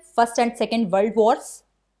used in First and Second World Wars.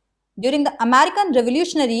 During the American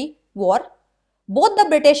Revolutionary War, both the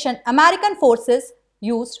British and American forces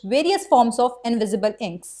used various forms of invisible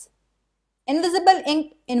inks. Invisible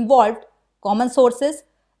ink involved common sources.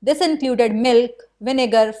 This included milk,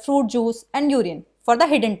 vinegar, fruit juice, and urine for the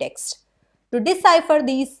hidden text. To decipher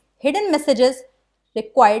these hidden messages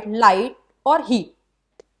required light or heat.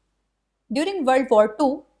 During World War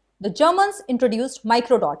II, the Germans introduced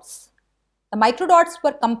microdots. The microdots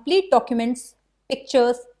were complete documents,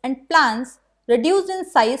 pictures, and plans reduced in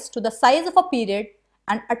size to the size of a period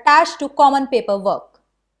and attached to common paperwork.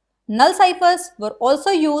 Null ciphers were also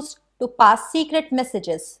used to pass secret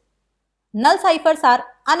messages. Null ciphers are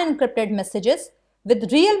unencrypted messages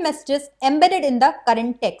with real messages embedded in the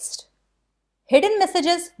current text. Hidden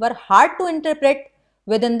messages were hard to interpret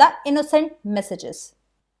within the innocent messages.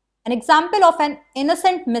 An example of an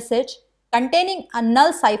innocent message containing a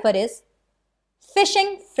null cipher is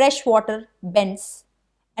fishing freshwater bends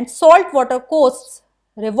and saltwater coasts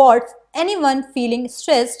rewards anyone feeling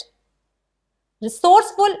stressed.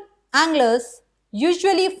 Resourceful anglers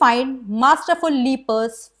usually find masterful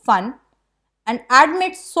leapers fun and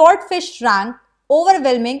admit swordfish rank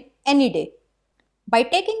overwhelming any day. By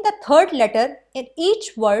taking the third letter in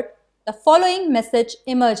each word, the following message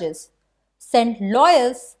emerges: send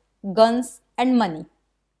lawyers, guns, and money.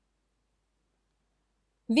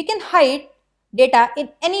 We can hide data in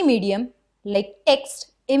any medium like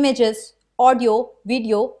text, images, audio,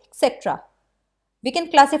 video, etc. We can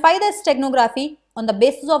classify the steganography on the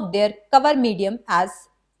basis of their cover medium as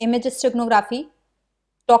image steganography,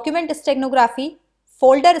 document steganography,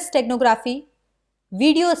 folder steganography,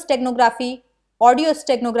 video steganography, audio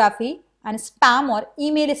steganography, and spam or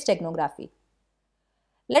email steganography.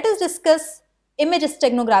 Let us discuss image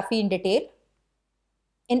steganography in detail.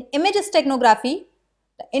 In image steganography,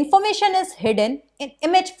 the information is hidden in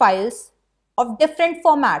image files of different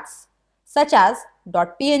formats such as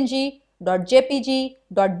 .png, .jpg,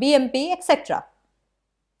 .bmp, etc.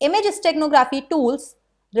 Image steganography tools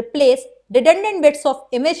replace redundant bits of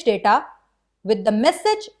image data with the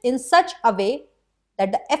message in such a way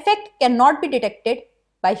that the effect cannot be detected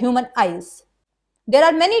by human eyes. There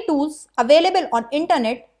are many tools available on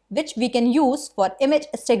internet which we can use for image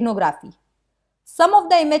steganography. Some of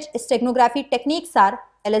the image steganography techniques are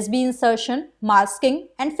LSB insertion, masking,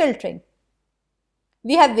 and filtering.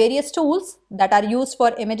 We have various tools that are used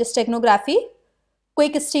for image steganography: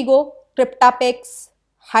 Quick Stego, Cryptapix,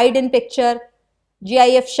 Hide in Picture,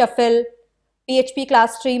 GIF Shuffle, PHP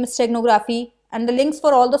class stream steganography, and the links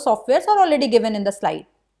for all the softwares are already given in the slide.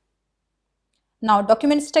 Now,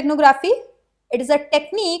 document steganography. It is a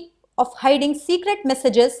technique of hiding secret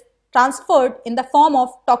messages transferred in the form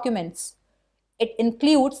of documents. It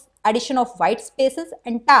includes addition of white spaces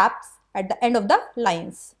and tabs at the end of the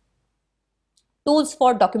lines. Tools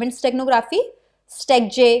for document steganography: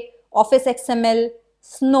 StegJ, Office XML,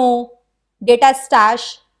 Snow, Data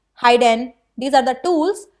Stash, Hiden. These are the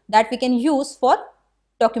tools that we can use for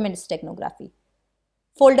document steganography.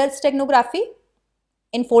 Folder steganography.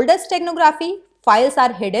 In folder steganography, files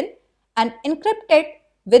are hidden and encrypted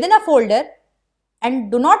within a folder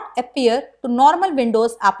and do not appear to normal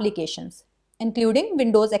Windows applications, including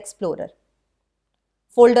Windows Explorer.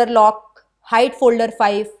 Folder lock, hide folder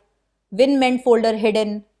 5, WinMend folder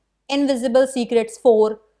hidden, Invisible Secrets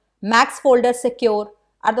 4, Max folder secure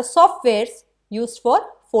are the softwares used for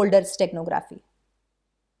folder steganography.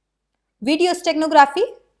 Video steganography.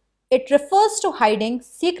 It refers to hiding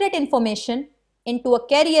secret information into a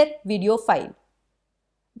carrier video file.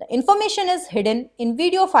 The information is hidden in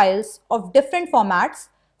video files of different formats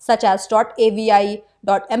such as .avi,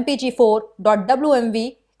 .mpg4,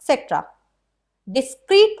 .wmv, etc.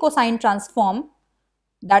 Discrete cosine transform,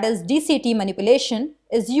 that is DCT manipulation,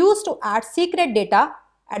 is used to add secret data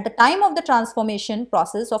at the time of the transformation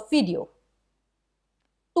process of video.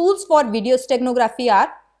 Tools for video steganography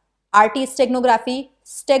are RT steganography,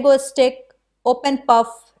 StegoStick, OpenPuff,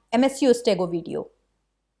 MSU Stego Video.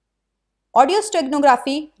 Audio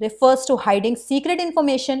steganography refers to hiding secret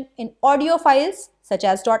information in audio files such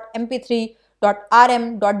as .mp3,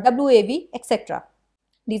 .rm, .wav, etc.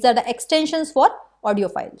 These are the extensions for audio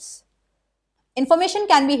files. Information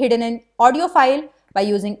can be hidden in audio file by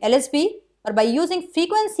using LSB or by using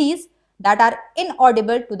frequencies that are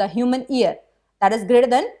inaudible to the human ear, that is greater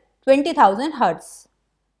than 20,000 Hz.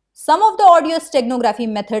 Some of the audio steganography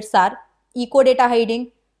methods are echo data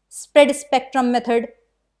hiding, spread spectrum method,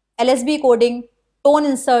 LSB coding, tone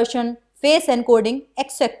insertion, face encoding,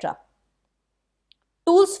 etc.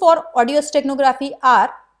 Tools for audio steganography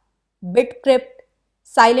are BitCrypt,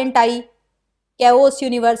 Silent Eye, Chaos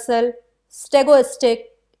Universal, StegoStick,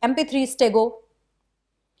 MP3 Stego.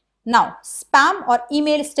 Now, spam or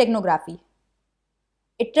email steganography.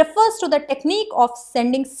 It refers to the technique of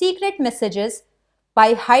sending secret messages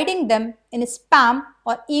by hiding them in spam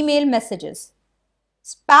or email messages.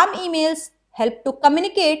 Spam emails help to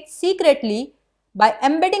communicate secretly by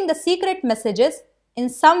embedding the secret messages in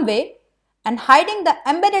some way and hiding the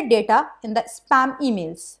embedded data in the spam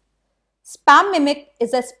emails. Spam Mimic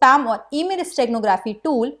is a spam or email steganography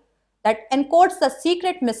tool that encodes the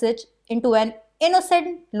secret message into an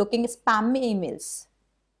innocent looking spam emails.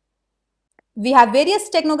 We have various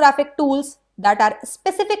steganographic tools that are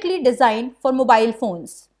specifically designed for mobile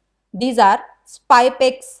phones. These are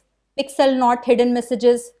SpyPix, pixel not hidden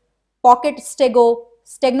messages, pocket stego,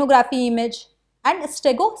 steganography image, and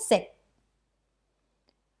stegosec.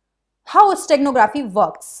 How steganography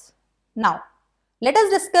works. Now, let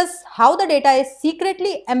us discuss how the data is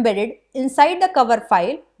secretly embedded inside the cover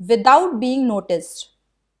file without being noticed.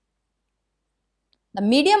 The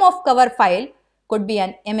medium of cover file could be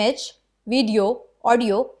an image, video,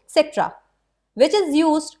 audio, etc., which is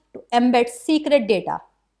used to embed secret data.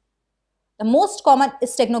 The most common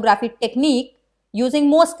steganography technique using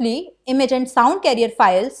mostly image and sound carrier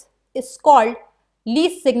files is called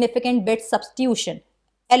least significant bit substitution,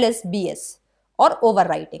 LSBS, or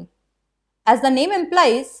overwriting. As the name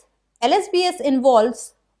implies, LSBS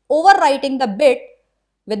involves overwriting the bit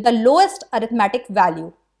with the lowest arithmetic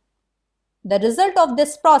value. The result of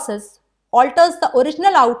this process alters the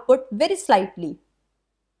original output very slightly.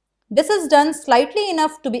 This is done slightly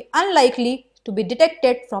enough to be unlikely to be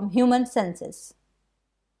detected from human senses.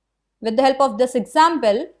 With the help of this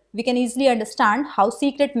example, we can easily understand how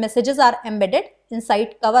secret messages are embedded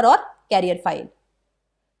inside cover or carrier file.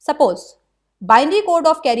 Suppose binary code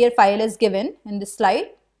of carrier file is given in this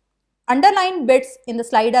slide. Underlined bits in the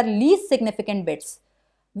slide are least significant bits.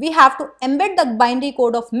 We have to embed the binary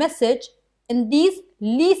code of message in these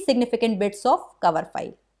least significant bits of cover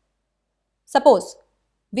file. Suppose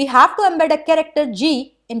we have to embed a character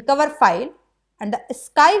G in cover file and the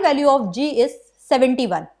sky value of G is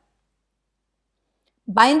 71.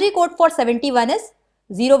 Binary code for 71 is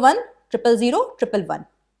 01000111.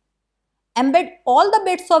 Embed all the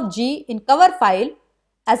bits of G in cover file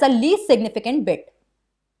as a least significant bit.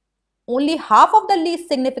 Only half of the least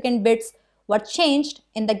significant bits were changed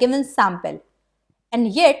in the given sample, and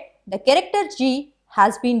yet the character G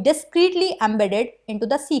has been discretely embedded into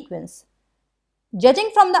the sequence. Judging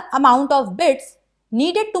from the amount of bits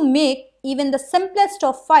needed to make even the simplest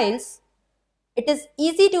of files, it is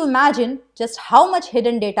easy to imagine just how much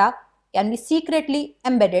hidden data can be secretly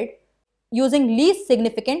embedded using least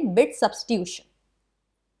significant bit substitution.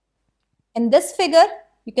 In this figure,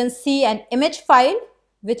 you can see an image file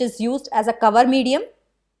which is used as a cover medium.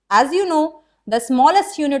 As you know, the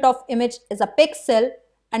smallest unit of image is a pixel,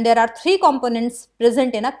 and there are three components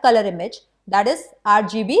present in a color image, that is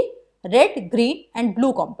RGB, red, green and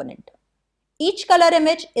blue component. Each color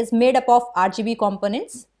image is made up of RGB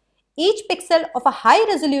components. Each pixel of a high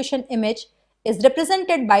resolution image is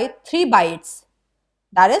represented by 3 bytes,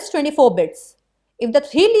 that is 24 bits. If the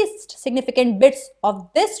 3 least significant bits of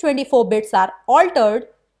this 24 bits are altered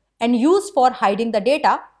and used for hiding the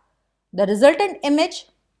data, the resultant image,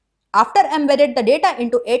 after embedded the data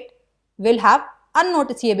into it, will have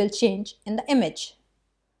unnoticeable change in the image.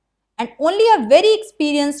 And only a very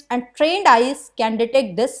experienced and trained eyes can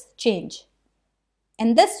detect this change.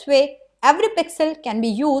 In this way, every pixel can be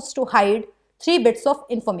used to hide 3 bits of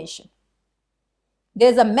information.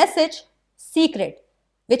 There is a message, secret,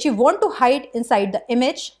 which you want to hide inside the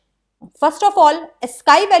image. First of all, a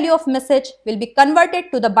sky value of message will be converted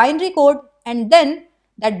to the binary code, and then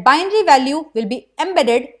that binary value will be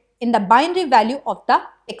embedded in the binary value of the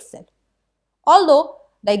pixel. Although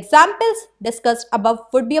the examples discussed above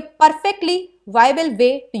would be a perfectly viable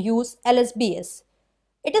way to use LSBS,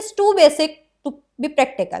 it is too basic to be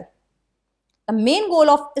practical. The main goal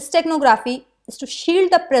of steganography is to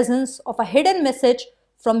shield the presence of a hidden message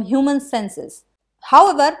from human senses.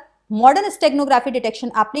 However, modern steganography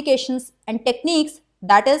detection applications and techniques,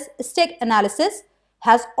 that is steg analysis,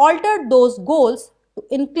 has altered those goals to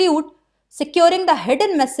include securing the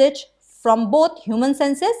hidden message from both human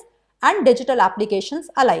senses and digital applications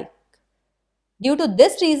alike. Due to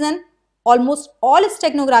this reason, almost all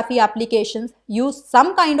steganography applications use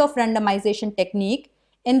some kind of randomization technique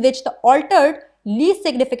in which the altered least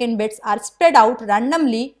significant bits are spread out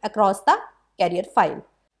randomly across the carrier file.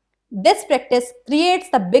 This practice creates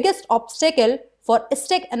the biggest obstacle for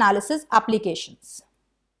steg analysis applications.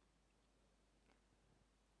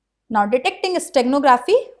 Now, detecting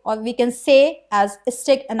steganography, or we can say as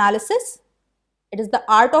steg analysis, it is the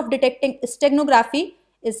art of detecting steganography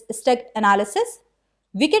is steg analysis.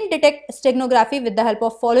 We can detect steganography with the help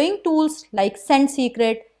of following tools like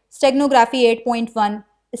SendSecret, Steganography 8.1,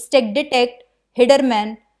 StegDetect,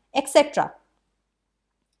 Hiderman, etc.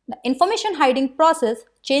 The information hiding process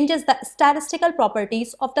changes the statistical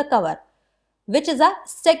properties of the cover, which is a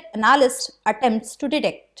steg analyst attempts to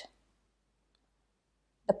detect.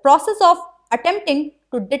 The process of attempting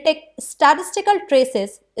to detect statistical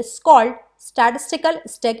traces is called statistical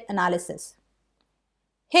steg analysis.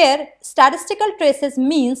 Here, statistical traces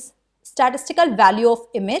means statistical value of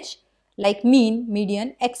image like mean,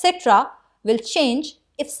 median, etc. will change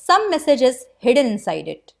if some message is hidden inside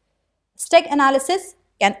it. Steg analysis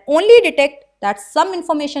can only detect that some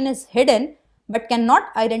information is hidden but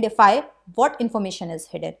cannot identify what information is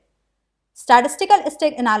hidden. Statistical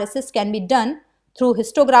stack analysis can be done through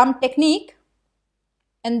histogram technique.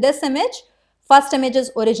 In this image, first image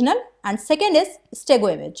is original and second is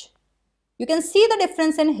stego image. You can see the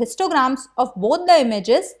difference in histograms of both the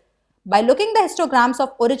images. By looking the histograms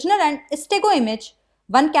of original and stego image,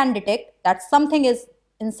 one can detect that something is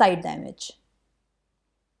inside the image.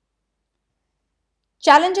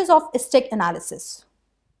 Challenges of stack analysis.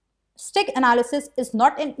 Stack analysis is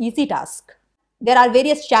not an easy task. There are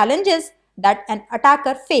various challenges that an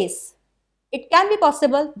attacker face. It can be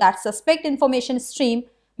possible that suspect information stream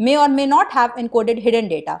may or may not have encoded hidden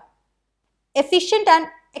data. Efficient and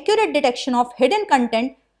accurate detection of hidden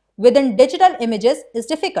content within digital images is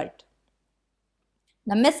difficult.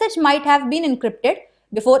 The message might have been encrypted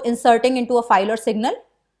before inserting into a file or signal.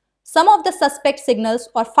 Some of the suspect signals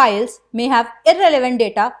or files may have irrelevant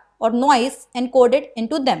data or noise encoded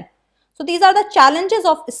into them. So these are the challenges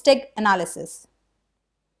of stack analysis.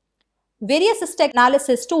 Various stack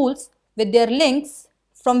analysis tools with their links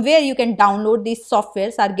from where you can download these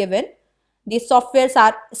softwares are given. These softwares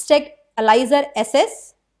are Stack Analyzer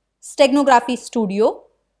SS, Steganography Studio,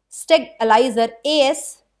 Stack Analyzer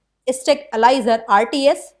AS, Stack Analyzer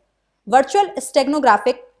RTS, Virtual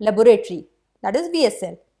Steganographic Laboratory, that is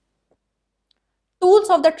VSL.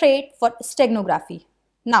 Tools of the trade for steganography.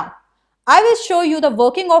 Now, I will show you the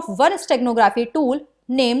working of one steganography tool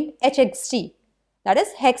named HXT, that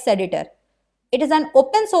is Hex Editor. It is an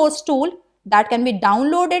open source tool that can be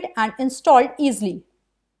downloaded and installed easily.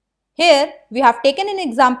 Here we have taken an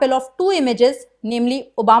example of two images,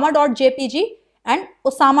 namely Obama.jpg and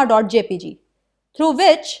Osama.jpg, through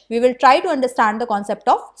which we will try to understand the concept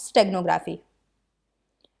of steganography.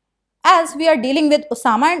 As we are dealing with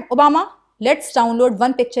Osama and Obama, let's download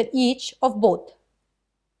one picture each of both.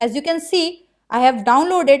 As you can see, I have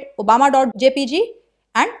downloaded Obama.jpg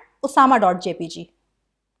and Osama.jpg.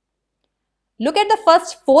 Look at the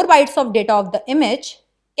first 4 bytes of data of the image.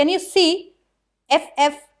 Can you see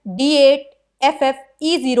FFD8,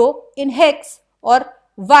 FFE0 in hex or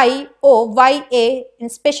YOYA in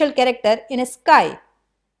special character in sky?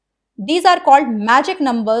 These are called magic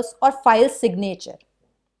numbers or file signature.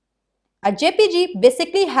 A JPG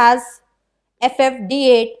basically has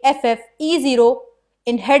FFD8, FFE0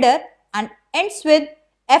 in header and ends with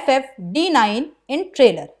FFD9 in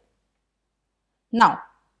trailer. Now,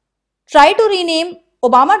 try to rename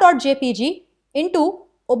Obama.jpg into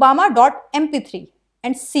Obama.mp3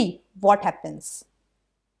 and see what happens.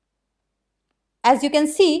 As you can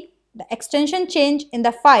see, the extension change in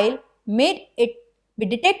the file made it be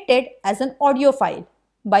detected as an audio file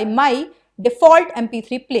by my default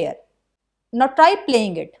mp3 player. Now try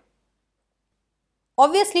playing it.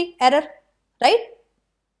 Obviously error, right?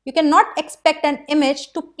 You cannot expect an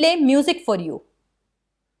image to play music for you.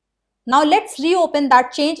 Now let's reopen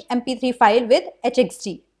that changed mp3 file with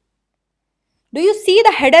HXT. Do you see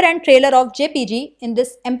the header and trailer of JPG in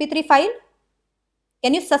this mp3 file?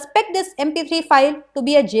 Can you suspect this mp3 file to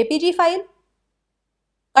be a JPG file?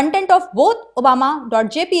 Content of both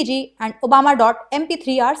Obama.jpg and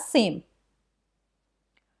Obama.mp3 are same.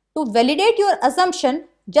 To validate your assumption,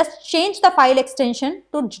 just change the file extension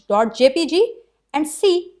to .jpg and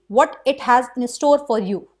see what it has in store for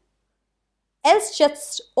you. Else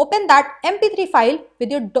just open that mp3 file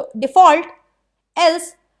with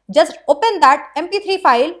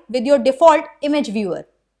your default image viewer.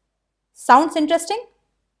 Sounds interesting,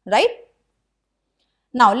 right?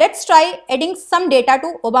 Now let's try adding some data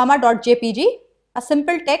to Obama.jpg, a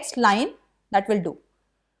simple text line that will do.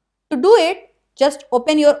 To do it, just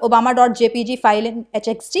open your Obama.jpg file in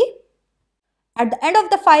HXT. At the end of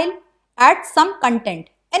the file, add some content,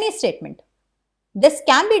 any statement. This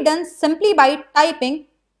can be done simply by typing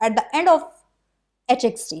at the end of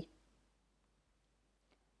HXT.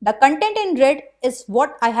 The content in red is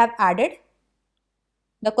what I have added.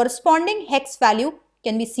 The corresponding hex value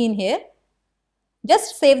can be seen here.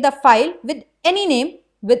 Just save the file with any name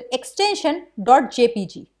with extension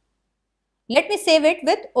 .jpg. Let me save it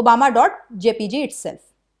with Obama.jpg itself.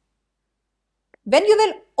 When you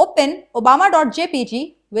will open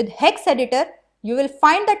Obama.jpg with hex editor, you will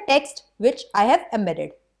find the text which I have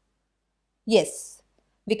embedded. Yes,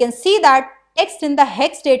 we can see that text in the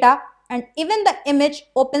hex data and even the image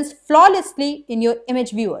opens flawlessly in your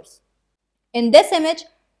image viewers. In this image,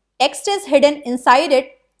 text is hidden inside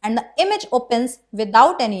it and the image opens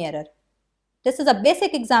without any error. This is a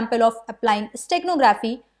basic example of applying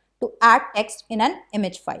steganography to add text in an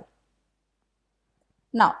image file.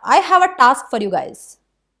 Now, I have a task for you guys.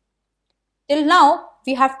 Till now,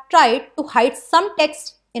 we have tried to hide some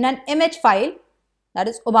text in an image file, that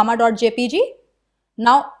is obama.jpg.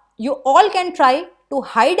 Now you all can try to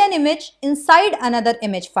hide an image inside another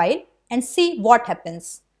image file and see what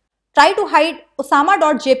happens. Try to hide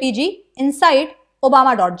osama.jpg inside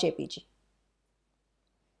obama.jpg.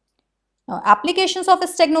 Now, applications of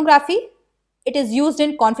steganography. It is used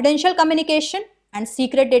in confidential communication and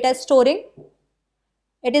secret data storing.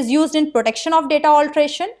 It is used in protection of data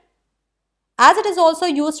alteration, as it is also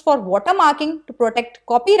used for watermarking to protect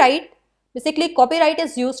copyright. Basically, copyright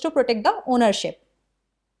is used to protect the ownership.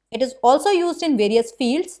 It is also used in various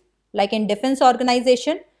fields, like in defense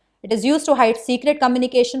organization. It is used to hide secret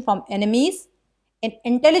communication from enemies, in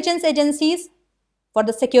intelligence agencies for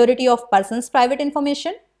the security of persons' private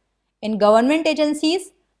information, in government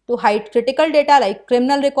agencies to hide critical data like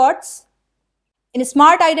criminal records. In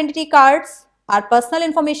smart identity cards, our personal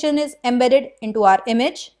information is embedded into our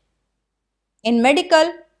image. In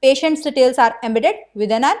medical, patient's details are embedded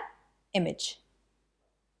within an image.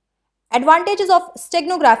 Advantages of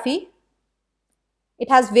steganography. It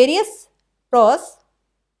has various pros.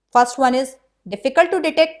 First one is difficult to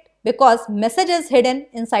detect because message is hidden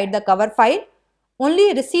inside the cover file.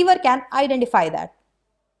 Only receiver can identify that.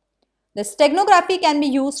 The steganography can be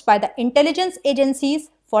used by the intelligence agencies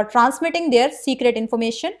for transmitting their secret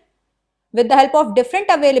information. With the help of different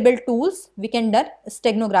available tools, we can do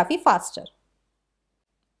steganography faster.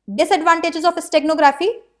 Disadvantages of steganography.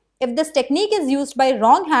 If this technique is used by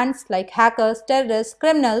wrong hands like hackers, terrorists,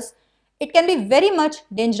 criminals, it can be very much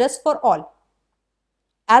dangerous for all.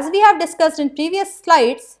 As we have discussed in previous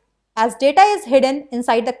slides, as data is hidden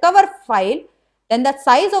inside the cover file, then the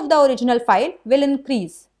size of the original file will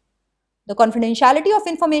increase. The confidentiality of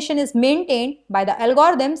information is maintained by the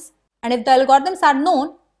algorithms, and if the algorithms are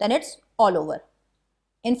known, then it's all over.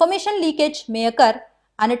 Information leakage may occur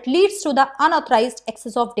and it leads to the unauthorized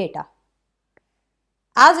access of data.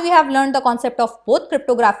 As we have learned the concept of both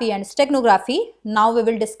cryptography and steganography, now we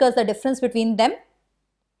will discuss the difference between them.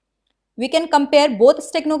 We can compare both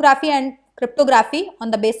steganography and cryptography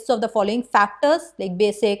on the basis of the following factors, like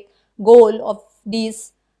basic goal of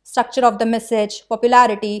these, structure of the message,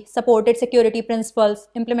 popularity, supported security principles,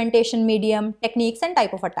 implementation medium, techniques and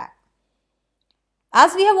type of attack.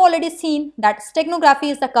 As we have already seen that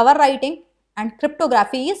steganography is the cover writing and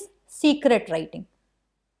cryptography is secret writing.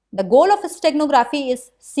 The goal of steganography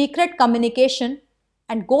is secret communication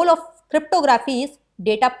and goal of cryptography is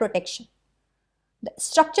data protection. The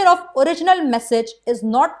structure of original message is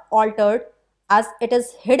not altered as it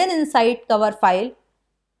is hidden inside cover file,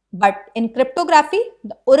 but in cryptography,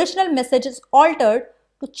 the original message is altered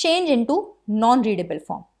to change into non-readable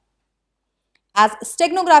form. As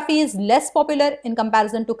steganography is less popular in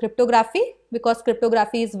comparison to cryptography because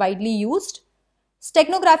cryptography is widely used,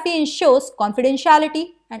 steganography ensures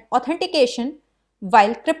confidentiality and authentication,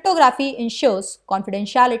 while cryptography ensures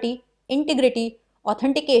confidentiality, integrity,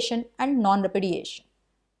 authentication and non-repudiation.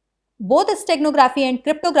 Both steganography and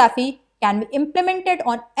cryptography can be implemented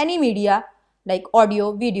on any media like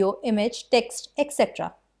audio, video, image, text,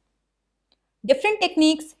 etc. Different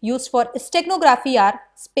techniques used for steganography are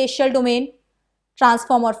spatial domain,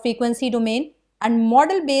 transform or frequency domain and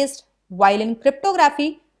model based, while in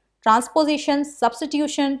cryptography, transposition,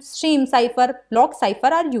 substitution, stream cipher, block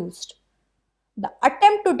cipher are used. The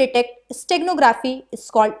attempt to detect steganography is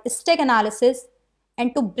called steg analysis,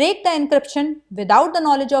 and to break the encryption without the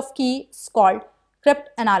knowledge of key is called crypt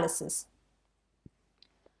analysis.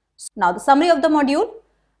 Now the summary of the module.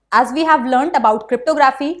 As we have learnt about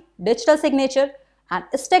cryptography, digital signature and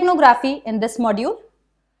steganography in this module,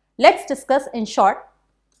 let's discuss in short.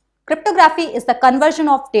 Cryptography is the conversion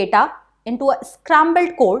of data into a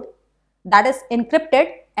scrambled code that is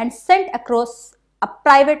encrypted and sent across a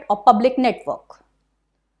private or public network.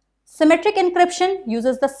 Symmetric encryption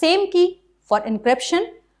uses the same key for encryption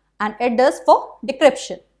and it does for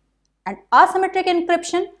decryption, and asymmetric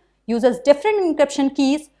encryption uses different encryption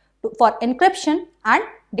keys for encryption and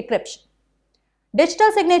decryption.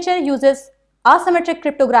 Digital signature uses asymmetric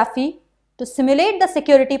cryptography to simulate the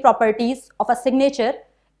security properties of a signature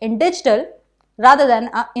in digital rather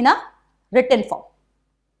than in a written form.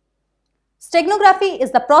 Steganography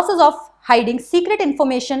is the process of hiding secret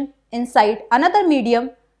information inside another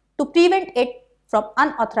medium to prevent it from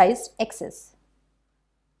unauthorized access.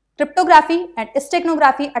 Cryptography and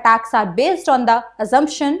steganography attacks are based on the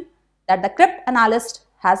assumption that the crypt analyst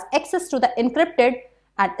has access to the encrypted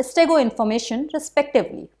and stego information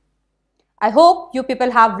respectively. I hope you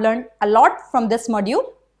people have learned a lot from this module.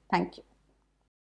 Thank you.